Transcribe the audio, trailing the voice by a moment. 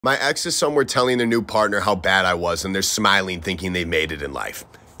My ex is somewhere telling their new partner how bad I was, and they're smiling thinking they made it in life.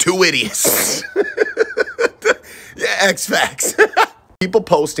 Two idiots. Yeah, X facts. People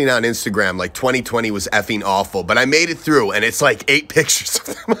posting on Instagram like 2020 was effing awful, but I made it through, and it's like 8 pictures of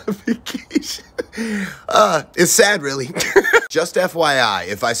them on vacation. It's sad, really. Just FYI,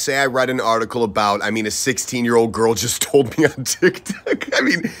 if I say I read an article about, a 16-year-old girl just told me on TikTok.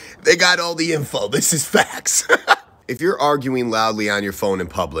 They got all the info. This is facts. If you're arguing loudly on your phone in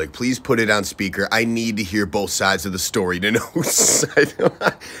public, please put it on speaker. I need to hear both sides of the story to know whose side.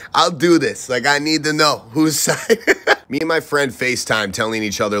 I'll do this. I need to know whose side. Me and my friend FaceTime telling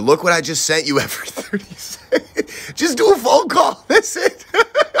each other, look what I just sent you every 30 seconds. Just do a phone call. That's it.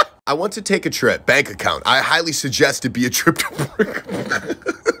 I want to take a trip. Bank account. I highly suggest it be a trip to work.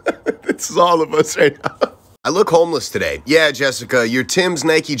 This is all of us right now. I look homeless today. Yeah, Jessica, your Tim's,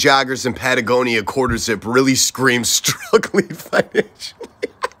 Nike joggers, and Patagonia quarter zip really screams struggling financially.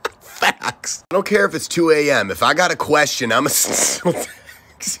 Facts. I don't care if it's 2 a.m. If I got a question, I'ma still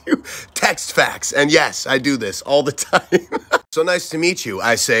text you. Text facts. And yes, I do this all the time. So nice to meet you,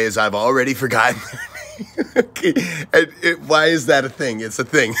 I say as I've already forgotten. Okay. Why is that a thing? It's a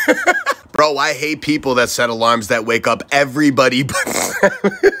thing. Bro, I hate people that set alarms that wake up everybody but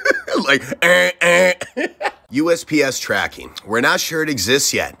USPS tracking. We're not sure it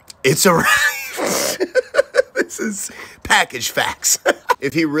exists yet. It's arrived. This is package facts.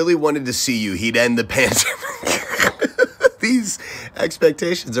 If he really wanted to see you, he'd end the pandemic. These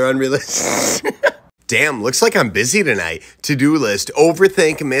expectations are unrealistic. Damn, looks like I'm busy tonight. To-do list,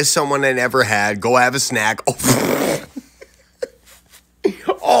 overthink, miss someone I never had, go have a snack.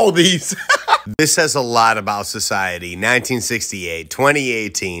 All these. This says a lot about society. 1968,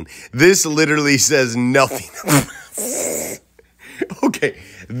 2018. This literally says nothing. Okay,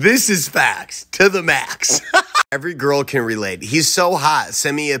 this is facts to the max. Every girl can relate. He's so hot.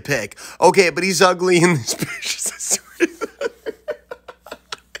 Send me a pic. Okay, but he's ugly in this picture.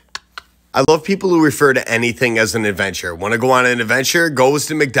 I love people who refer to anything as an adventure. Want to go on an adventure? Goes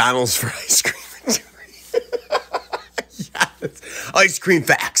to McDonald's for ice cream. Yes. Ice cream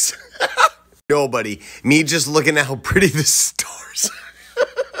facts. Nobody. Me just looking at how pretty the stars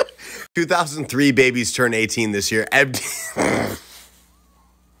are. 2003 babies turn 18 this year.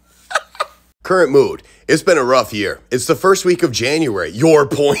 Current mood. It's been a rough year. It's the first week of January. Your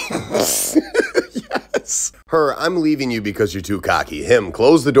point. Yes. Her, I'm leaving you because you're too cocky. Him,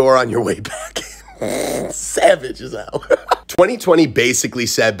 close the door on your way back. Savage as hell. 2020 basically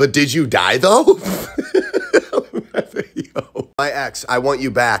said, but did you die though? My ex, I want you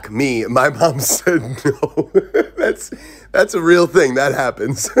back. Me, my mom said no. That's a real thing. That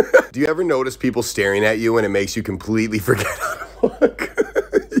happens. Do you ever notice people staring at you and it makes you completely forget how to walk?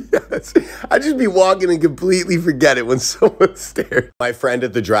 Yes. I just be walking and completely forget it when someone stares. My friend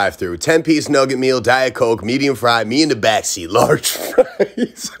at the drive-thru, 10-piece nugget meal, Diet Coke, medium fry, me in the backseat, large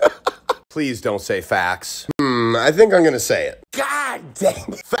fries. Please don't say facts. I think I'm gonna say it. God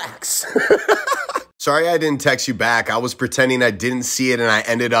dang it. Facts. Sorry I didn't text you back. I was pretending I didn't see it and I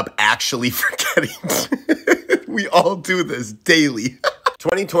ended up actually forgetting. We all do this daily.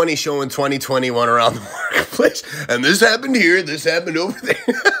 2020 showing 2021 around the marketplace. And this happened here, this happened over there.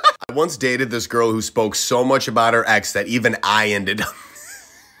 I once dated this girl who spoke so much about her ex that even I ended up.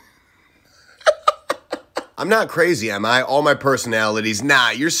 I'm not crazy, am I? All my personalities.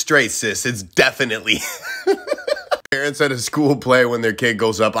 Nah, you're straight, sis. It's definitely. Parents at a school play when their kid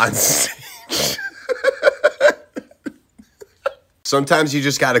goes up on stage. Sometimes you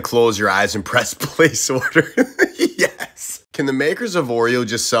just gotta close your eyes and press place order. Yes. Can the makers of Oreo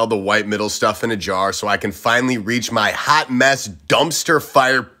just sell the white middle stuff in a jar so I can finally reach my hot mess dumpster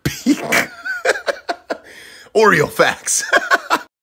fire peak? Oreo facts.